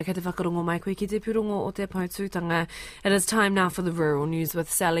Kei te whakarongo mai koe ki te pūrongo o te pautūtanga. It is time now for the rural news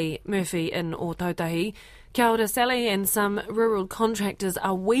with Sally Murphy in Ōtautahi. Kia ora, Sally, and some rural contractors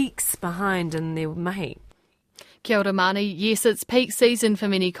are weeks behind in their mahi. Kia ora, Mani. Yes, it's peak season for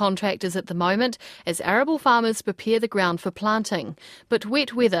many contractors at the moment as arable farmers prepare the ground for planting. But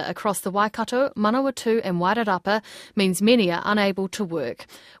wet weather across the Waikato, Manawatu and Wairarapa means many are unable to work.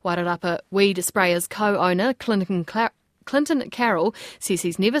 Wairarapa Weed Sprayers co-owner Clinton Carroll says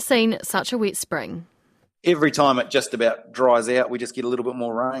he's never seen such a wet spring. Every time it just about dries out, we just get a little bit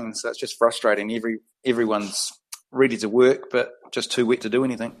more rain, so it's just frustrating. Everyone's ready to work, but just too wet to do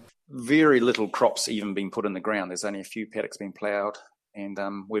anything. Very little crops even being put in the ground. There's only a few paddocks being ploughed, and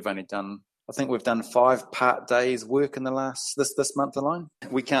we've done 5 part days work in the this month alone.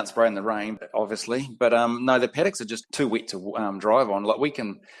 We can't spray in the rain, obviously, but no, the paddocks are just too wet to drive on. A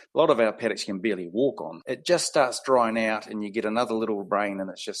lot of our paddocks can barely walk on. It just starts drying out, and you get another little rain, and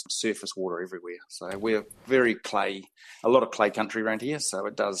it's just surface water everywhere. So we're a lot of clay country around here, so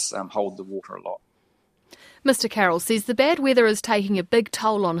it does hold the water a lot. Mr Carroll says the bad weather is taking a big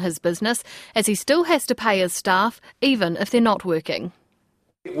toll on his business as he still has to pay his staff, even if they're not working.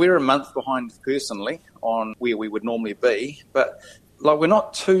 We're a month behind personally on where we would normally be, but we're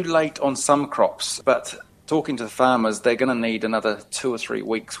not too late on some crops, but talking to the farmers, they're going to need another 2 or 3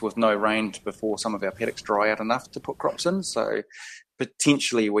 weeks with no rain before some of our paddocks dry out enough to put crops in. So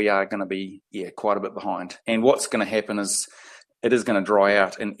potentially we are going to be quite a bit behind. And what's going to happen is it is going to dry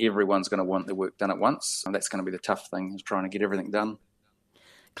out and everyone's going to want the work done at once. And that's going to be the tough thing, is trying to get everything done.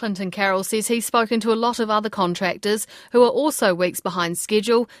 Clinton Carroll says he's spoken to a lot of other contractors who are also weeks behind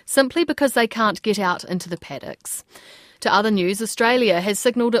schedule simply because they can't get out into the paddocks. To other news, Australia has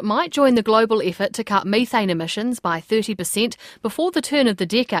signalled it might join the global effort to cut methane emissions by 30% before the turn of the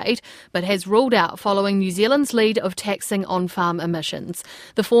decade, but has ruled out following New Zealand's lead of taxing on-farm emissions.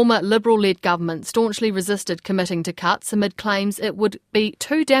 The former Liberal-led government staunchly resisted committing to cuts amid claims it would be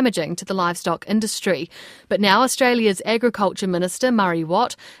too damaging to the livestock industry. But now Australia's Agriculture Minister, Murray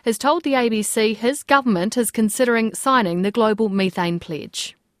Watt, has told the ABC his government is considering signing the global methane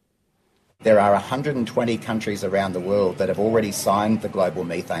pledge. There are 120 countries around the world that have already signed the Global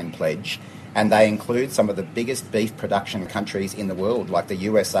Methane Pledge, and they include some of the biggest beef production countries in the world, like the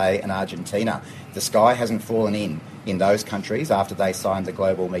USA and Argentina. The sky hasn't fallen in those countries after they signed the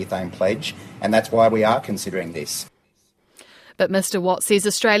Global Methane Pledge, and that's why we are considering this. But Mr Watt says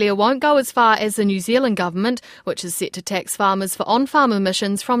Australia won't go as far as the New Zealand government, which is set to tax farmers for on-farm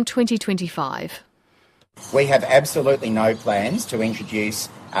emissions from 2025. We have absolutely no plans to introduce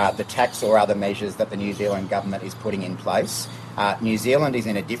the tax or other measures that the New Zealand government is putting in place. New Zealand is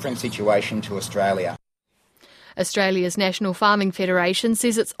in a different situation to Australia. Australia's National Farming Federation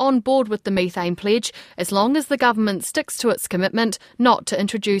says it's on board with the methane pledge as long as the government sticks to its commitment not to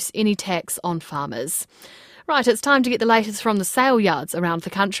introduce any tax on farmers. Right, it's time to get the latest from the sale yards around the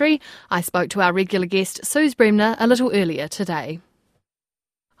country. I spoke to our regular guest, Suze Bremner, a little earlier today.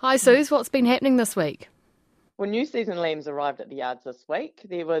 Hi Suze, what's been happening this week? Well, new season lambs arrived at the yards this week.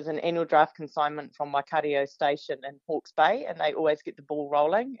 There was an annual draft consignment from Waikato Station in Hawke's Bay, and they always get the ball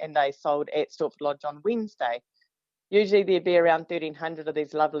rolling, and they sold at Stortford Lodge on Wednesday. Usually there'd be around 1,300 of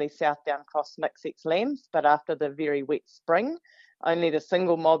these lovely Southdown Cross mix-sex lambs, but after the very wet spring, only the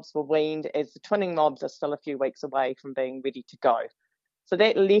single mobs were weaned, as the twinning mobs are still a few weeks away from being ready to go. So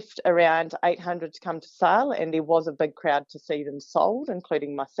that left around 800 to come to sale, and there was a big crowd to see them sold,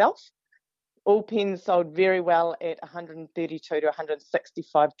 including myself. All pens sold very well at $132 to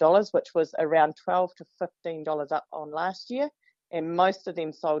 $165, which was around $12 to $15 up on last year, and most of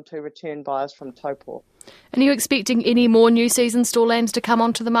them sold to return buyers from Taupō. And are you expecting any more new season store lambs to come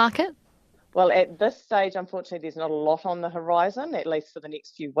onto the market? Well, at this stage, unfortunately, there's not a lot on the horizon, at least for the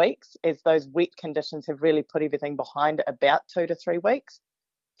next few weeks, as those wet conditions have really put everything behind about 2 to 3 weeks.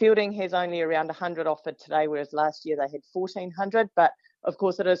 Fielding has only around 100 offered today, whereas last year they had 1,400, but of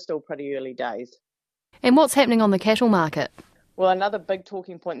course it is still pretty early days. And what's happening on the cattle market? Well, another big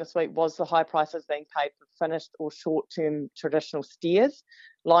talking point this week was the high prices being paid for finished or short-term traditional steers.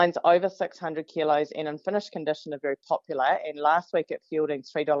 Lines over 600 kilos and in finished condition are very popular, and last week at Fielding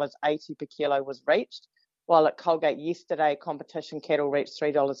 $3.80 per kilo was reached, while at Colgate yesterday competition cattle reached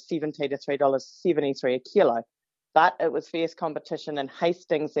 $3.70 to $3.73 a kilo. But it was fierce competition in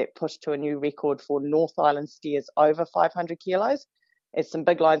Hastings that pushed to a new record for North Island steers over 500 kilos, as some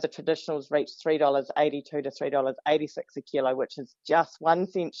big lines of traditionals reached $3.82 to $3.86 a kilo, which is just 1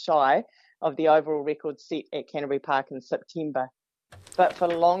 cent shy of the overall record set at Canterbury Park in September. But for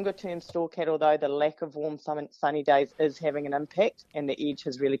longer term store cattle, though, the lack of warm sunny days is having an impact, and the edge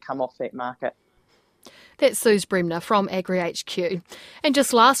has really come off that market. That's Suze Bremner from AgriHQ. And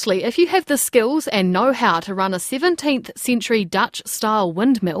just lastly, if you have the skills and know-how to run a 17th century Dutch-style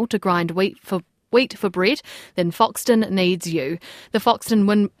windmill to grind wheat for bread, then Foxton needs you. The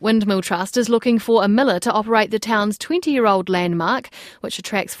Foxton Windmill Trust is looking for a miller to operate the town's 20-year-old landmark, which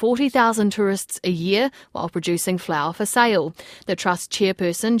attracts 40,000 tourists a year while producing flour for sale. The Trust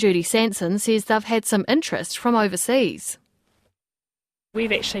chairperson, Judy Sanson, says they've had some interest from overseas.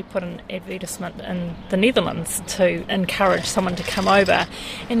 We've actually put an advertisement in the Netherlands to encourage someone to come over,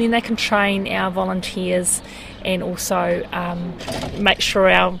 and then they can train our volunteers and also make sure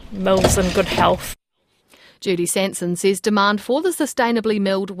our mill's in good health. Judy Sanson says demand for the sustainably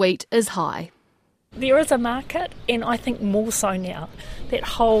milled wheat is high. There is a market, and I think more so now. That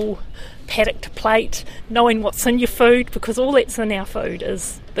whole paddock to plate, knowing what's in your food, because all that's in our food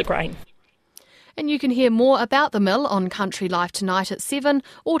is the grain. And you can hear more about the mill on Country Life tonight at 7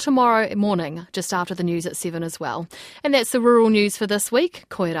 or tomorrow morning, just after the news at 7 as well. And that's the rural news for this week.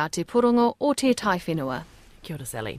 Koe rā te purongo o te tai whenua. Kia ora, Sally.